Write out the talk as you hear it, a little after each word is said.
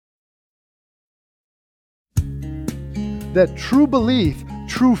that true belief,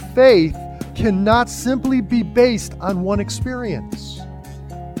 true faith, cannot simply be based on one experience.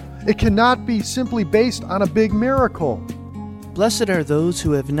 It cannot be simply based on a big miracle. Blessed are those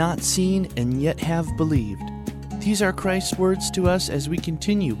who have not seen and yet have believed. These are Christ's words to us as we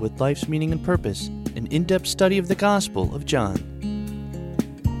continue with life's meaning and purpose, an in-depth study of the Gospel of John.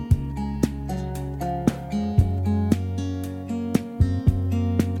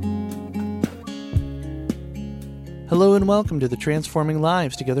 Hello and welcome to the Transforming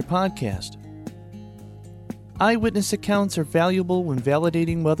Lives Together podcast. Eyewitness accounts are valuable when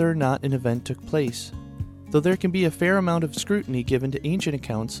validating whether or not an event took place, though there can be a fair amount of scrutiny given to ancient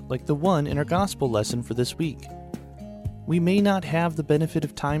accounts like the one in our Gospel lesson for this week. We may not have the benefit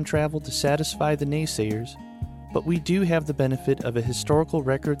of time travel to satisfy the naysayers, but we do have the benefit of a historical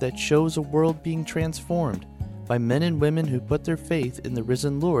record that shows a world being transformed by men and women who put their faith in the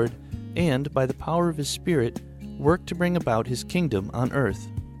risen Lord and, by the power of His Spirit, work to bring about His kingdom on earth.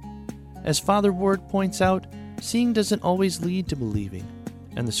 As Father Ward points out, seeing doesn't always lead to believing,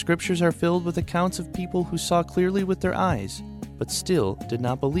 and the Scriptures are filled with accounts of people who saw clearly with their eyes, but still did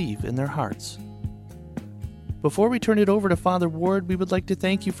not believe in their hearts. Before we turn it over to Father Ward, we would like to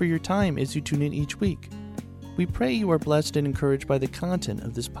thank you for your time as you tune in each week. We pray you are blessed and encouraged by the content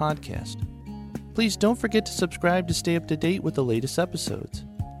of this podcast. Please don't forget to subscribe to stay up to date with the latest episodes.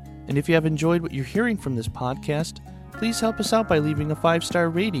 And if you have enjoyed what you're hearing from this podcast, please help us out by leaving a 5-star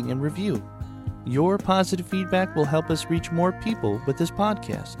rating and review. Your positive feedback will help us reach more people with this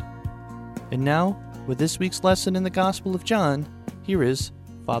podcast. And now, with this week's lesson in the Gospel of John, here is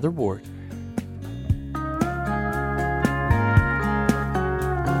Father Ward.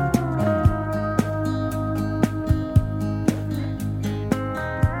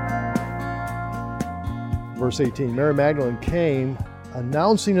 Verse 18, Mary Magdalene came,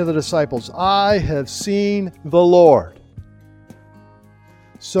 announcing to the disciples, I have seen the Lord.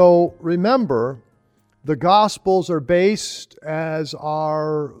 So remember, the Gospels are based, as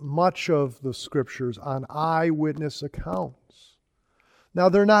are much of the Scriptures, on eyewitness accounts. Now,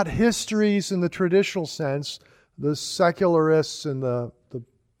 they're not histories in the traditional sense. The secularists and the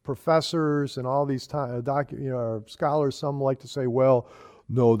professors and all these scholars, some like to say, well,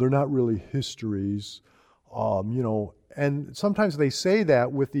 no, they're not really histories. And sometimes they say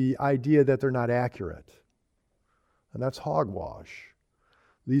that with the idea that they're not accurate. And that's hogwash.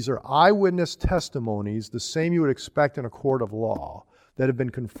 These are eyewitness testimonies, the same you would expect in a court of law, that have been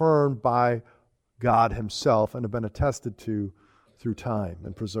confirmed by God Himself and have been attested to through time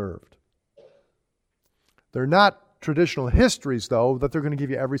and preserved. They're not traditional histories, though, that they're going to give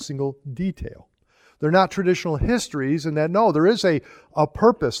you every single detail. They're not traditional histories in that, no, there is a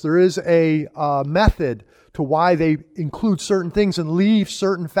purpose, there is a method to why they include certain things and leave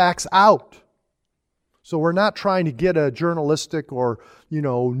certain facts out. So we're not trying to get a journalistic or,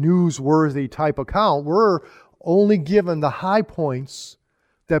 newsworthy type account. We're only given the high points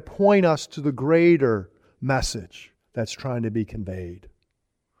that point us to the greater message that's trying to be conveyed.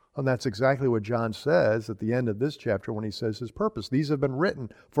 And that's exactly what John says at the end of this chapter when he says his purpose. These have been written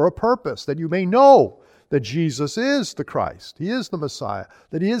for a purpose, that you may know that Jesus is the Christ. He is the Messiah,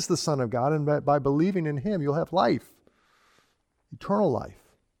 that He is the Son of God, and by believing in Him, you'll have life, eternal life.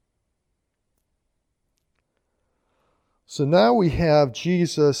 So now we have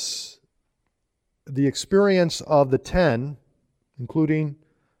Jesus, the experience of the 10, including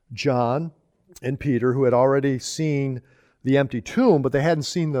John and Peter, who had already seen the empty tomb, but they hadn't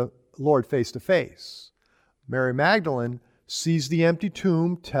seen the Lord face to face. Mary Magdalene sees the empty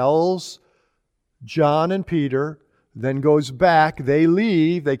tomb, tells John and Peter, then goes back. They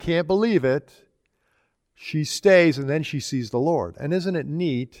leave. They can't believe it. She stays, and then she sees the Lord. And isn't it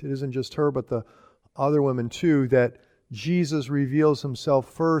neat, it isn't just her, but the other women too, that Jesus reveals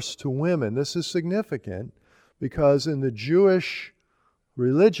Himself first to women. This is significant because in the Jewish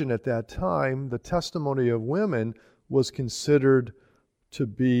religion at that time, the testimony of women was considered to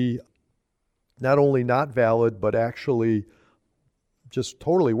be not only not valid, but actually just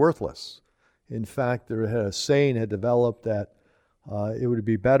totally worthless. In fact, a saying had developed that it would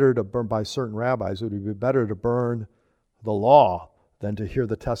be better to burn, by certain rabbis, it would be better to burn the law than to hear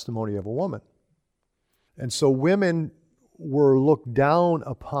the testimony of a woman. And so women were looked down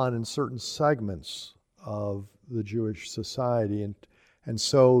upon in certain segments of the Jewish society. And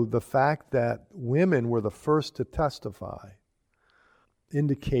so the fact that women were the first to testify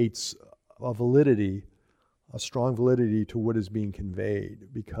indicates a validity, a strong validity to what is being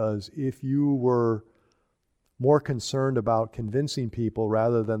conveyed. Because if you were more concerned about convincing people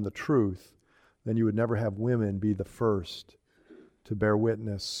rather than the truth, then you would never have women be the first to bear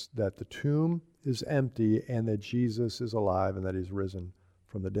witness that the tomb is empty and that Jesus is alive and that he's risen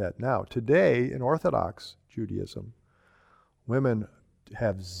from the dead. Now, today in Orthodox Judaism, women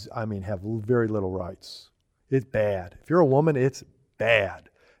have very little rights. It's bad. If you're a woman, it's bad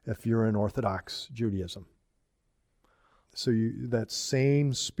if you're in Orthodox Judaism. So that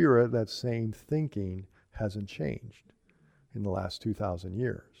same spirit, that same thinking hasn't changed in the last 2,000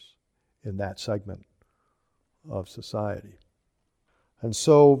 years in that segment of society. And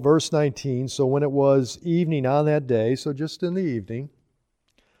so verse 19, so when it was evening on that day, so just in the evening,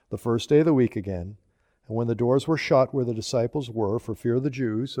 the first day of the week again, and when the doors were shut where the disciples were for fear of the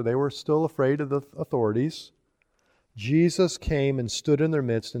Jews, so they were still afraid of the authorities, Jesus came and stood in their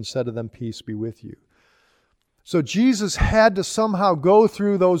midst and said to them, "Peace be with you." So Jesus had to somehow go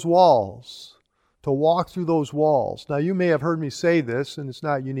through those walls, to walk through those walls. Now you may have heard me say this, and it's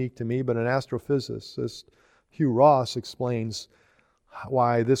not unique to me, but an astrophysicist, Hugh Ross, explains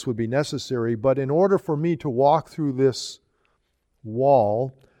why this would be necessary. But in order for me to walk through this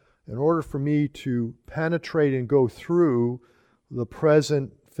wall, in order for me to penetrate and go through the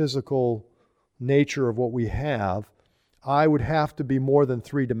present physical nature of what we have, I would have to be more than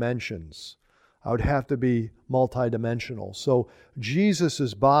 3 dimensions. I would have to be multidimensional. So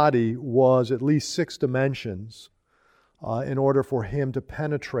Jesus' body was at least 6 dimensions in order for him to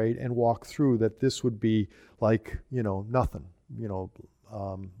penetrate and walk through, that this would be like, nothing,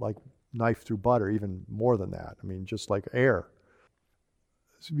 like knife through butter, even more than that. I mean, just like air.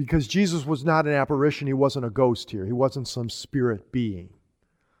 Because Jesus was not an apparition. He wasn't a ghost here. He wasn't some spirit being.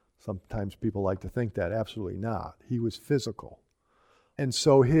 Sometimes people like to think that. Absolutely not. He was physical. And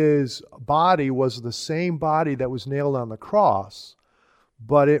so his body was the same body that was nailed on the cross,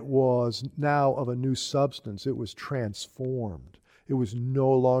 but it was now of a new substance. It was transformed. It was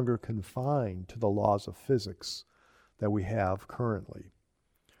no longer confined to the laws of physics that we have currently.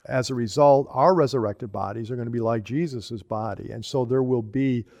 As a result, our resurrected bodies are going to be like Jesus' body. And so there will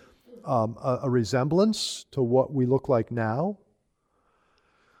be a resemblance to what we look like now.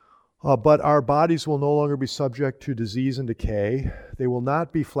 But our bodies will no longer be subject to disease and decay. They will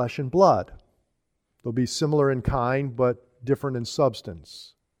not be flesh and blood. They'll be similar in kind, but different in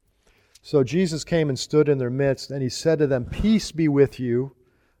substance. So Jesus came and stood in their midst, and he said to them, "Peace be with you."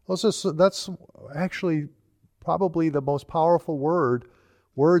 That's actually probably the most powerful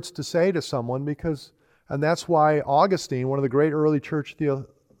words to say to someone, and that's why Augustine, one of the great early church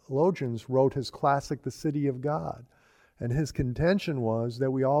theologians, wrote his classic, The City of God. And his contention was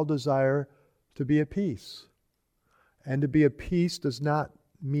that we all desire to be at peace. And to be at peace does not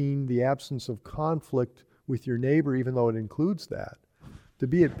mean the absence of conflict with your neighbor, even though it includes that. To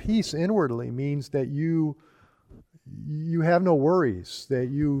be at peace inwardly means that you have no worries, that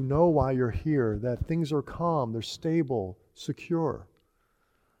you know why you're here, that things are calm, they're stable, secure.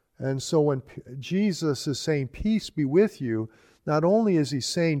 And so when Jesus is saying, "Peace be with you," not only is he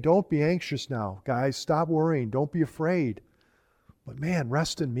saying, don't be anxious now, guys, stop worrying, don't be afraid. But man,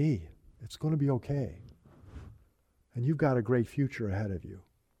 rest in me. It's going to be okay. And you've got a great future ahead of you.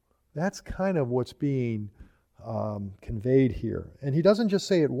 That's kind of what's being conveyed here. And he doesn't just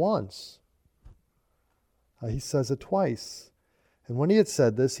say it once. He says it twice. And when he had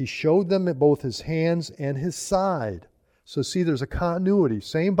said this, he showed them both his hands and his side. So see, there's a continuity.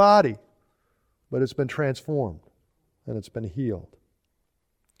 Same body, but it's been transformed. And it's been healed.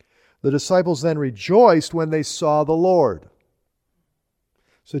 The disciples then rejoiced when they saw the Lord.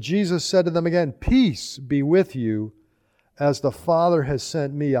 So Jesus said to them again, "Peace be with you. As the Father has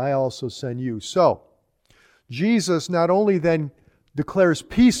sent me, I also send you." So Jesus not only then declares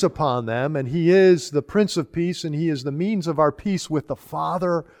peace upon them, and he is the Prince of Peace, and he is the means of our peace with the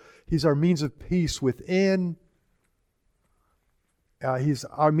Father. He's our means of peace within. He's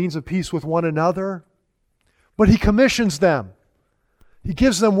our means of peace with one another. But he commissions them. He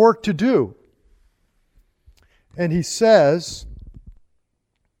gives them work to do. And he says,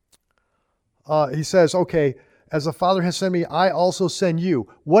 okay, as the Father has sent me, I also send you.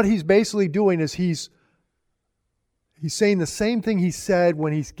 What he's basically doing is he's saying the same thing he said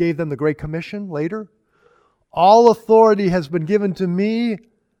when he gave them the Great Commission later. All authority has been given to me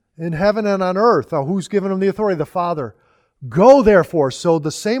in heaven and on earth. Now, who's given them the authority? The Father. Go therefore. So the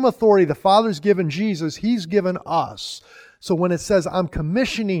same authority the Father's given Jesus, he's given us. So when it says, I'm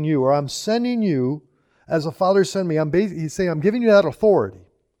commissioning you, or I'm sending you, as the Father sent me, he's saying, I'm giving you that authority.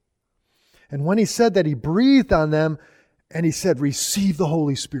 And when he said that, he breathed on them, and he said, receive the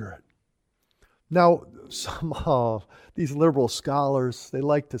Holy Spirit. Now, somehow, these liberal scholars, they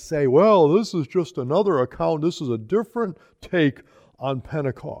like to say, well, this is just another account. This is a different take on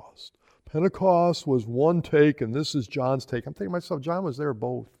Pentecost. Pentecost was one take, and this is John's take. I'm thinking to myself, John was there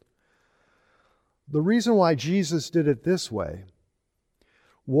both. The reason why Jesus did it this way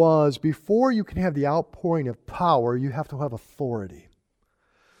was before you can have the outpouring of power, you have to have authority.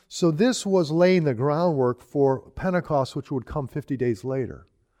 So this was laying the groundwork for Pentecost, which would come 50 days later.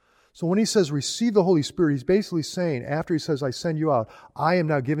 So when he says receive the Holy Spirit, he's basically saying, after he says, I send you out, I am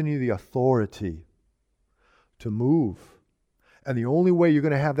now giving you the authority to move. And the only way you're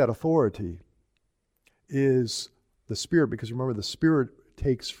going to have that authority is the Spirit, because remember, the Spirit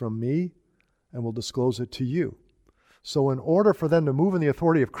takes from me and will disclose it to you. So in order for them to move in the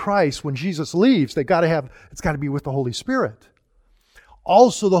authority of Christ, when Jesus leaves, it's got to be with the Holy Spirit.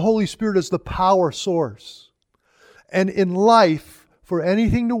 Also, the Holy Spirit is the power source. And in life, for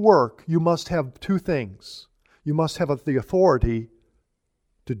anything to work, you must have two things. You must have the authority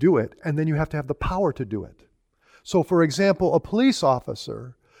to do it, and then you have to have the power to do it. So, for example, a police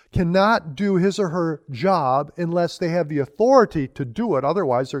officer cannot do his or her job unless they have the authority to do it.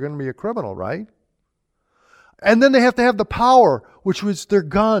 Otherwise, they're going to be a criminal, right? And then they have to have the power, which was their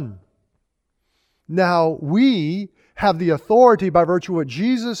gun. Now, we have the authority by virtue of what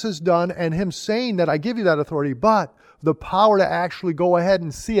Jesus has done and Him saying that I give you that authority, but the power to actually go ahead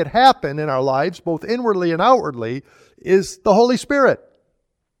and see it happen in our lives, both inwardly and outwardly, is the Holy Spirit.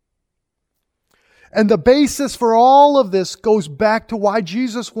 And the basis for all of this goes back to why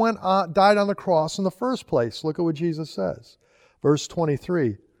Jesus died on the cross in the first place. Look at what Jesus says. Verse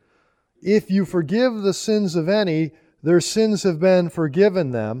 23. If you forgive the sins of any, their sins have been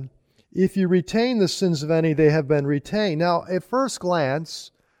forgiven them. If you retain the sins of any, they have been retained. Now, at first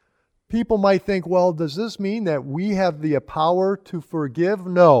glance, people might think, well, does this mean that we have the power to forgive?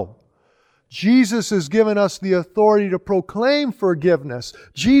 No. Jesus has given us the authority to proclaim forgiveness.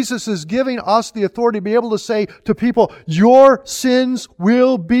 Jesus is giving us the authority to be able to say to people, your sins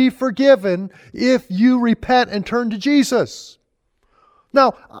will be forgiven if you repent and turn to Jesus.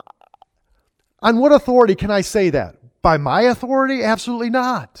 Now, on what authority can I say that? By my authority? Absolutely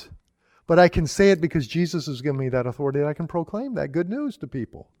not. But I can say it because Jesus has given me that authority that I can proclaim that good news to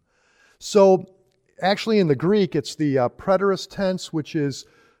people. So, actually in the Greek, it's the preterist tense, which is,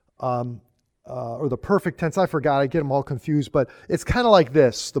 or the perfect tense. I forgot, I get them all confused, but it's kind of like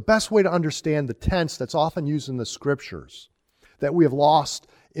this. The best way to understand the tense that's often used in the Scriptures, that we have lost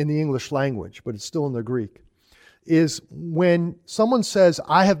in the English language, but it's still in the Greek, is when someone says,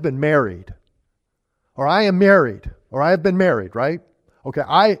 I have been married, or I am married, or I have been married, right? Okay,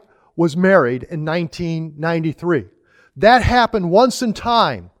 I was married in 1993. That happened once in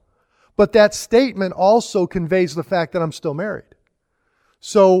time, but that statement also conveys the fact that I'm still married.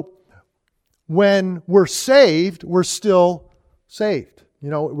 So when we're saved, we're still saved.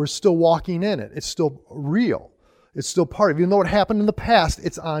 We're still walking in it. It's still real. It's still part of it. Even though it happened in the past,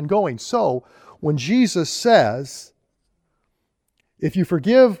 it's ongoing. So when Jesus says, if you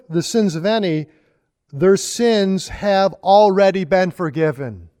forgive the sins of any, their sins have already been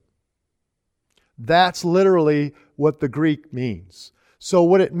forgiven. That's literally what the Greek means. So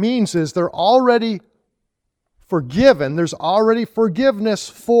what it means is they're already forgiven. There's already forgiveness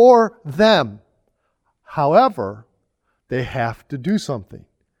for them. However, they have to do something.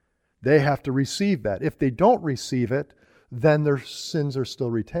 They have to receive that. If they don't receive it, then their sins are still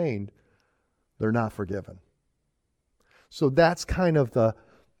retained. They're not forgiven. So that's kind of the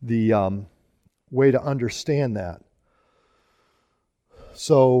way to understand that.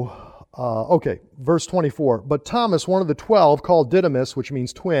 So, verse 24. But Thomas, one of the 12, called Didymus, which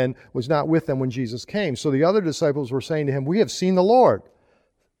means twin, was not with them when Jesus came. So the other disciples were saying to him, we have seen the Lord.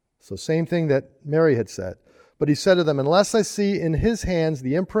 So same thing that Mary had said. But he said to them, unless I see in his hands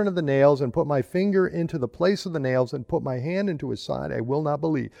the imprint of the nails and put my finger into the place of the nails and put my hand into his side, I will not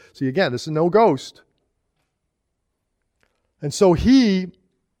believe. See, again, this is no ghost. And so he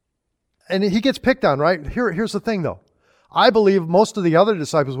gets picked on, right? Here's the thing, though. I believe most of the other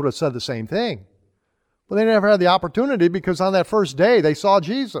disciples would have said the same thing. But they never had the opportunity because on that first day they saw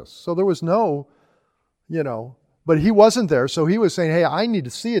Jesus. So there was no, but he wasn't there. So he was saying, hey, I need to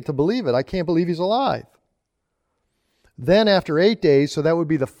see it to believe it. I can't believe he's alive. Then after 8 days, so that would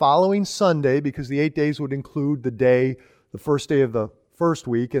be the following Sunday, because the 8 days would include the first day of the first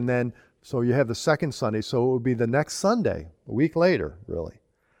week, and then, so you have the second Sunday, so it would be the next Sunday, a week later, really.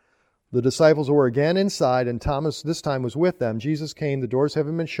 The disciples were again inside, and Thomas this time was with them. Jesus came, the doors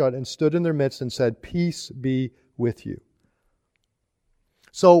having been shut, and stood in their midst and said, peace be with you.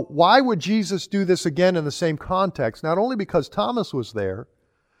 So why would Jesus do this again in the same context? Not only because Thomas was there,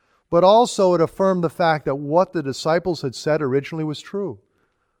 but also it affirmed the fact that what the disciples had said originally was true.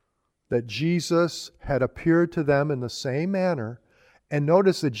 That Jesus had appeared to them in the same manner. And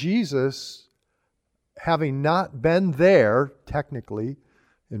notice that Jesus, having not been there, technically,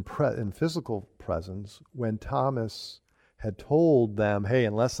 in physical presence when Thomas had told them, hey,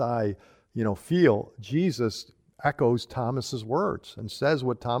 unless I, feel, Jesus echoes Thomas's words and says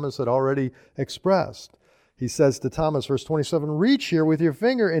what Thomas had already expressed. He says to Thomas, verse 27, reach here with your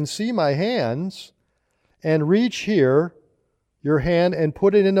finger and see my hands, and reach here your hand and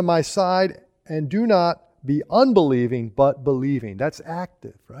put it into my side, and do not be unbelieving, but believing. That's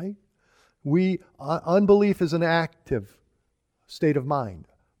active, right? Unbelief is an active state of mind.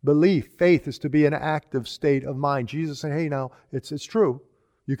 Belief, faith, is to be an active state of mind. Jesus said, hey, now, it's true.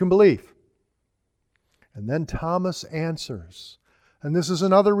 You can believe. And then Thomas answers. And this is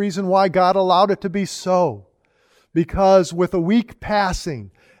another reason why God allowed it to be so. Because with a week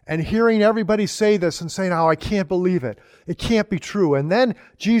passing and hearing everybody say this and saying, oh, I can't believe it. It can't be true. And then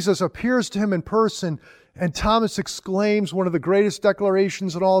Jesus appears to him in person, and Thomas exclaims one of the greatest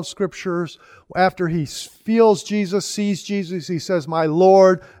declarations in all of Scriptures. After he feels Jesus, sees Jesus, he says, my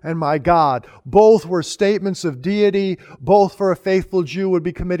Lord and my God. Both were statements of deity. Both for a faithful Jew would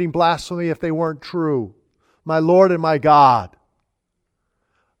be committing blasphemy if they weren't true. My Lord and my God.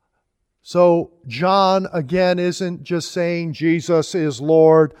 So John, again, isn't just saying Jesus is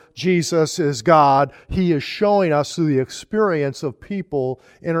Lord, Jesus is God. He is showing us through the experience of people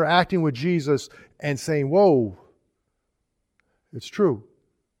interacting with Jesus and saying, whoa, it's true.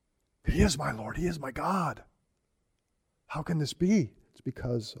 He is my Lord. He is my God. How can this be? It's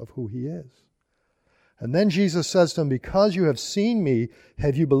because of who He is. And then Jesus says to him, because you have seen me,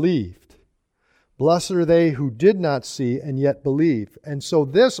 have you believed? Blessed are they who did not see and yet believe. And so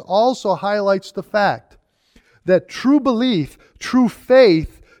this also highlights the fact that true belief, true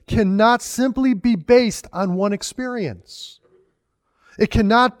faith, cannot simply be based on one experience. It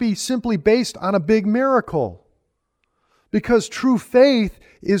cannot be simply based on a big miracle. Because true faith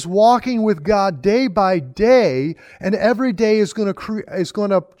is walking with God day by day, and every day is going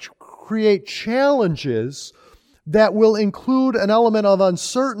to create challenges that will include an element of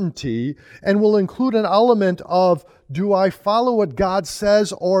uncertainty and will include an element of, do I follow what God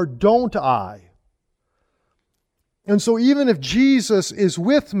says or don't I? And so even if Jesus is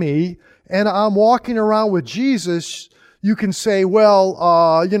with me and I'm walking around with Jesus, you can say,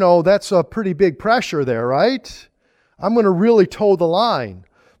 well, that's a pretty big pressure there, right? I'm going to really toe the line.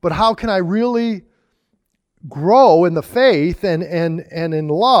 But how can I really grow in the faith and in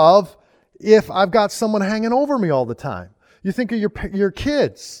love if I've got someone hanging over me all the time? You think of your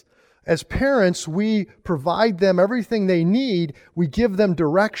kids. As parents, we provide them everything they need. We give them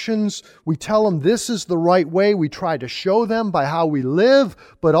directions. We tell them this is the right way. We try to show them by how we live.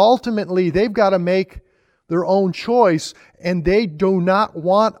 But ultimately, they've got to make their own choice. And they do not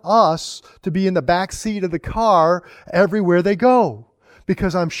want us to be in the back seat of the car everywhere they go.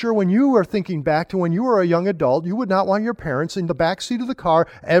 Because I'm sure when you are thinking back to when you were a young adult, you would not want your parents in the back seat of the car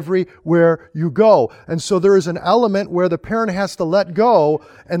everywhere you go. And so there is an element where the parent has to let go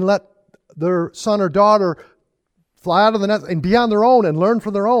and let their son or daughter fly out of the nest and be on their own and learn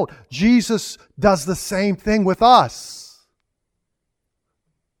for their own. Jesus does the same thing with us.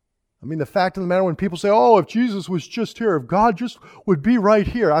 I mean, the fact of the matter, when people say, oh, if Jesus was just here, if God just would be right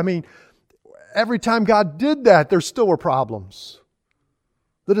here. I mean, every time God did that, there still were problems.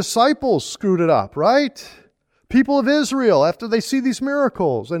 The disciples screwed it up, right? People of Israel, after they see these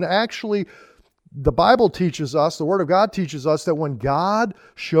miracles. And actually, the Bible teaches us, the Word of God teaches us that when God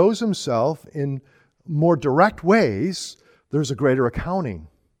shows Himself in more direct ways, there's a greater accounting.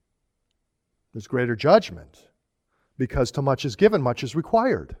 There's greater judgment. Because to much is given, much is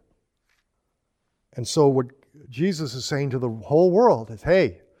required. And so what Jesus is saying to the whole world is,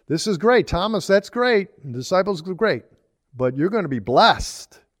 hey, this is great. Thomas, that's great. The disciples are great. But you're going to be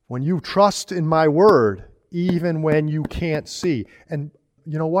blessed when you trust in my word, even when you can't see. And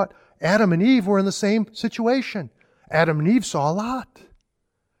you know what? Adam and Eve were in the same situation. Adam and Eve saw a lot.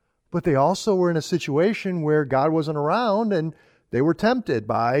 But they also were in a situation where God wasn't around and they were tempted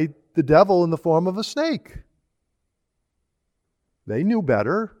by the devil in the form of a snake. They knew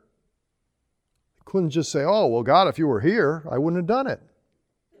better. They couldn't just say, oh, well, God, if you were here, I wouldn't have done it.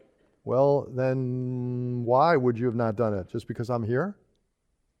 Well, then why would you have not done it? Just because I'm here?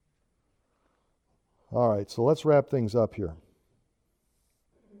 All right, so let's wrap things up here.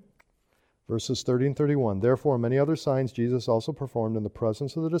 Verses 30 and 31. Therefore, many other signs Jesus also performed in the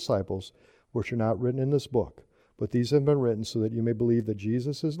presence of the disciples, which are not written in this book. But these have been written so that you may believe that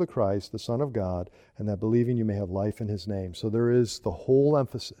Jesus is the Christ, the Son of God, and that believing you may have life in His name. So there is the whole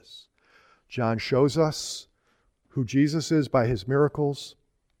emphasis. John shows us who Jesus is by His miracles,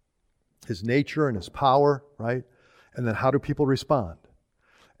 His nature and His power, right? And then how do people respond?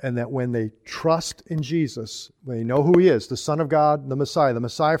 And that when they trust in Jesus, when they know who He is, the Son of God, the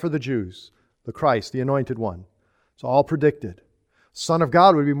Messiah for the Jews, the Christ, the Anointed One, it's all predicted. Son of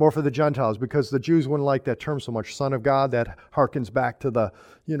God would be more for the Gentiles because the Jews wouldn't like that term so much. Son of God, that harkens back to the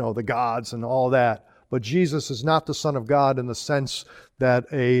gods and all that. But Jesus is not the Son of God in the sense that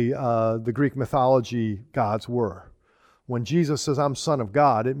the Greek mythology gods were. When Jesus says, I'm Son of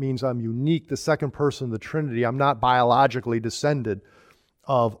God, it means I'm unique, the second person of the Trinity. I'm not biologically descended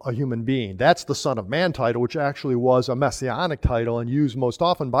of a human being. That's the Son of Man title, which actually was a messianic title and used most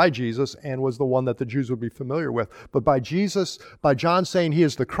often by Jesus and was the one that the Jews would be familiar with. But by John saying He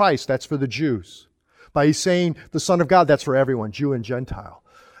is the Christ, that's for the Jews. By He saying the Son of God, that's for everyone, Jew and Gentile.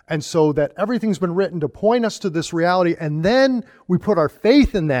 And so that everything's been written to point us to this reality, and then we put our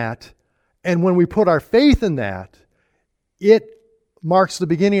faith in that, and when we put our faith in that, it marks the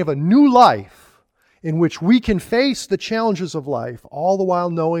beginning of a new life in which we can face the challenges of life, all the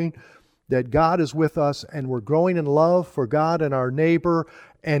while knowing that God is with us and we're growing in love for God and our neighbor,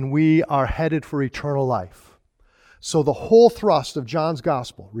 and we are headed for eternal life. So the whole thrust of John's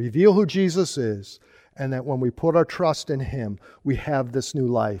gospel, reveal who Jesus is, and that when we put our trust in Him, we have this new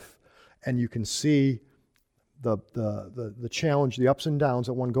life. And you can see the challenge, the ups and downs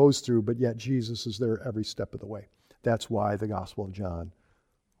that one goes through, but yet Jesus is there every step of the way. That's why the Gospel of John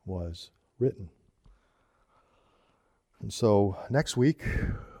was written. And so next week,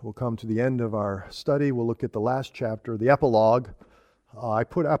 we'll come to the end of our study. We'll look at the last chapter, the epilogue. I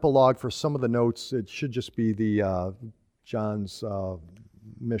put epilogue for some of the notes. It should just be the John's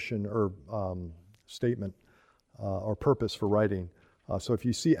mission or statement or purpose for writing. So if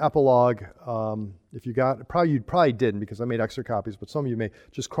you see epilogue, if you got, you probably didn't because I made extra copies, but some of you may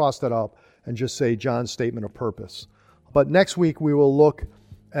just cross that up and just say John's statement of purpose. But next week we will look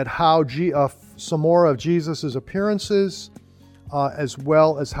at how some more of Jesus' appearances, as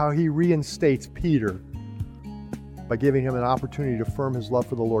well as how He reinstates Peter by giving him an opportunity to affirm his love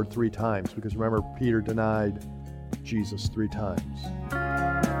for the Lord 3 times. Because remember, Peter denied Jesus 3 times.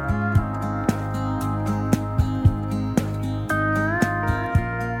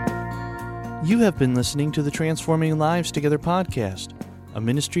 You have been listening to the Transforming Lives Together podcast, a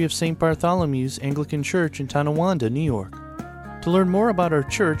ministry of St. Bartholomew's Anglican Church in Tonawanda, New York. To learn more about our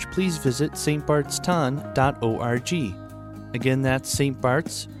church, please visit stbartston.org. Again, that's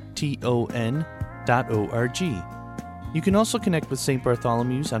stbarts.ton.org. You can also connect with St.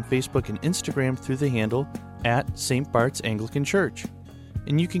 Bartholomew's on Facebook and Instagram through the handle @St. Bart's Anglican Church.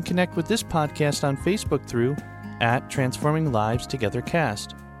 And you can connect with this podcast on Facebook through @Transforming Lives Together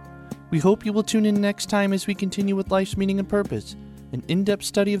Cast. We hope you will tune in next time as we continue with life's meaning and purpose, an in-depth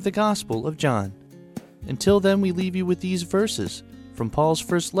study of the Gospel of John. Until then, we leave you with these verses from Paul's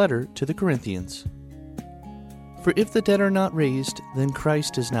first letter to the Corinthians. For if the dead are not raised, then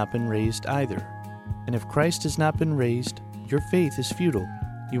Christ has not been raised either. And if Christ has not been raised, your faith is futile.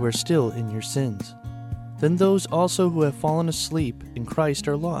 You are still in your sins. Then those also who have fallen asleep in Christ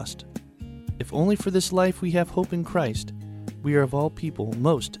are lost. If only for this life we have hope in Christ, we are of all people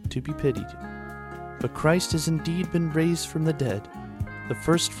most to be pitied. But Christ has indeed been raised from the dead, the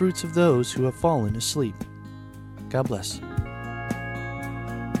first fruits of those who have fallen asleep. God bless.